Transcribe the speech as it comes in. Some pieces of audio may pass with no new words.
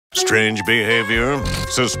Strange behavior,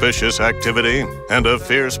 suspicious activity, and a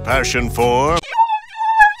fierce passion for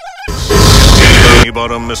Bikini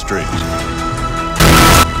Bottom mysteries.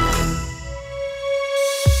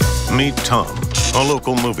 Meet Tom, a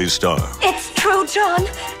local movie star. It's true, John.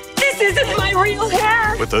 This isn't my real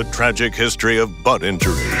hair. With a tragic history of butt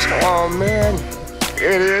injuries. Oh, man.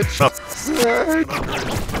 Idiots.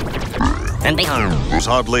 And those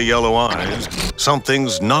oddly yellow eyes.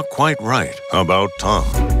 Something's not quite right about Tom.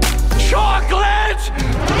 Chocolate!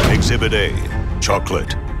 Exhibit A,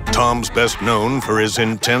 chocolate. Tom's best known for his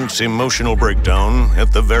intense emotional breakdown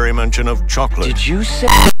at the very mention of chocolate. Did you say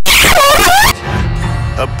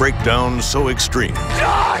A breakdown so extreme,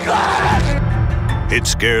 chocolate? it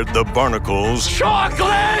scared the barnacles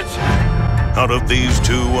Chocolate! out of these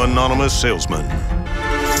two anonymous salesmen.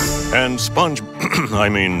 And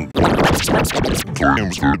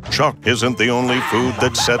Choc isn't the only food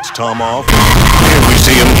that sets Tom off. Here we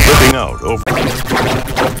see him flipping out over.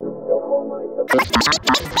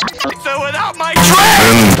 So without my drink!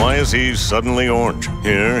 And why is he suddenly orange?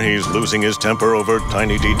 Here, he's losing his temper over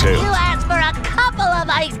tiny details. You asked for a couple of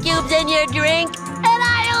ice cubes in your drink, and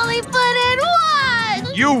I only put in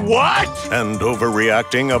one! You what? And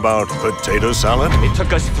overreacting about potato salad? It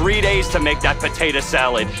took us 3 days to make that potato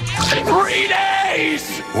salad. 3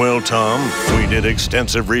 days! Well, Tom, we did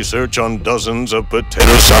extensive research on dozens of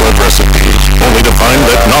potato salad recipes, only to find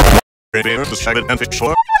that not one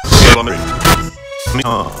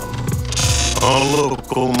Tom, a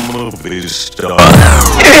local movie star.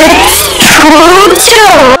 True,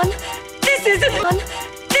 John. This isn't fun.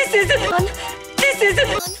 This isn't fun. This isn't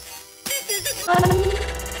fun. This isn't fun.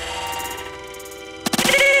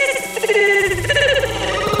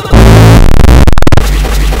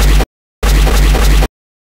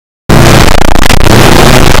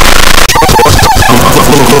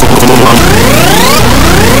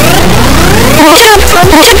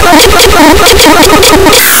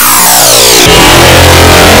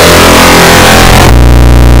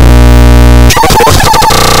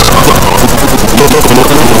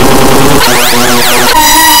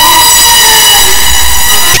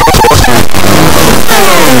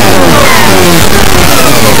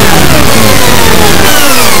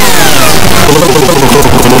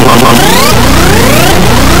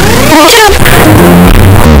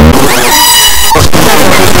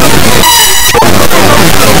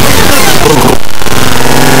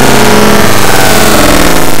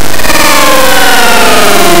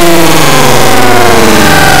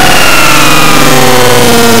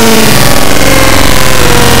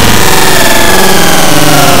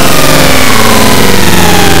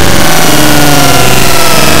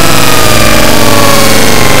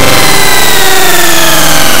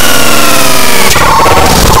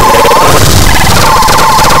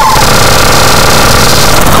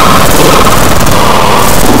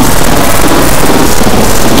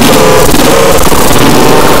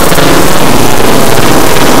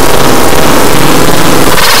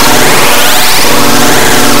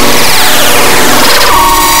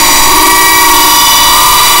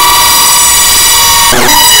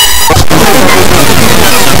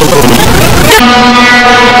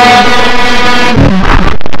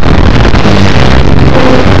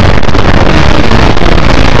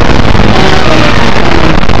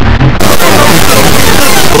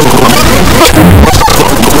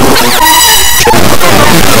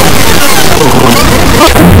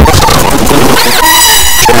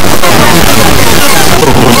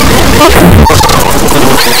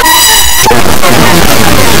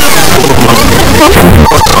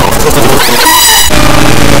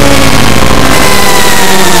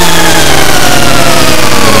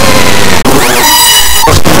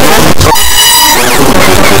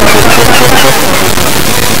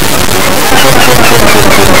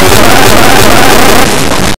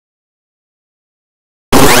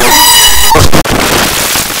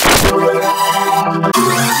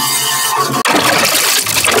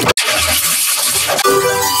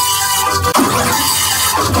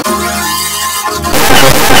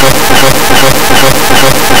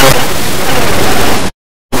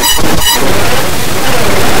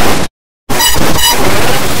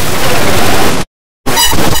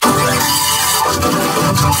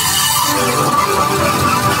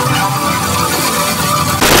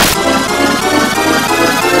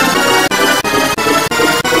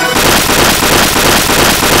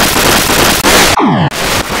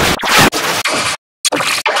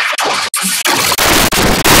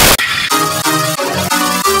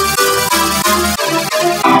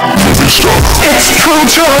 It's true,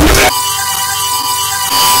 John.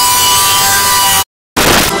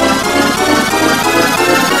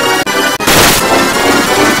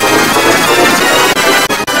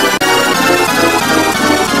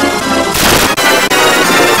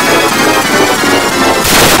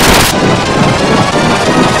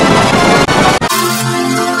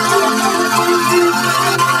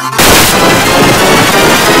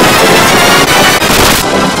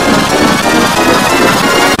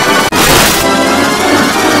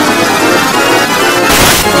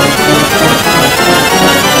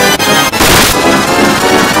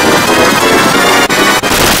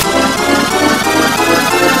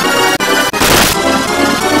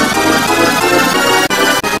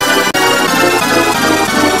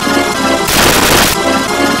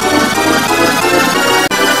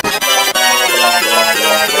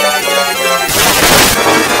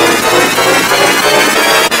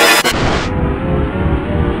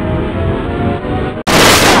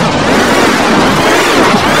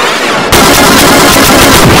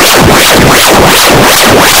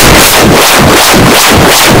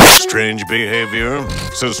 Strange behavior,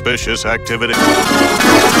 suspicious activity.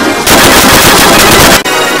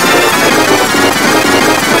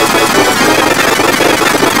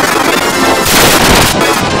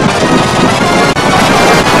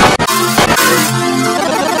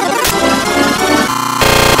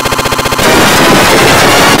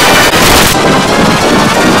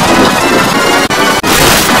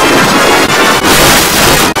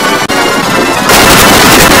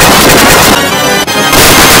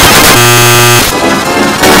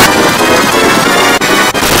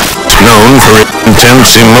 Known for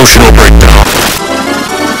intense emotional breakdown.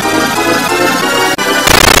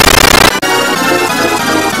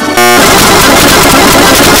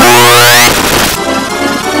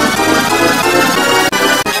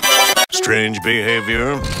 Strange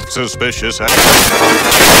behavior, suspicious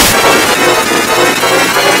activity.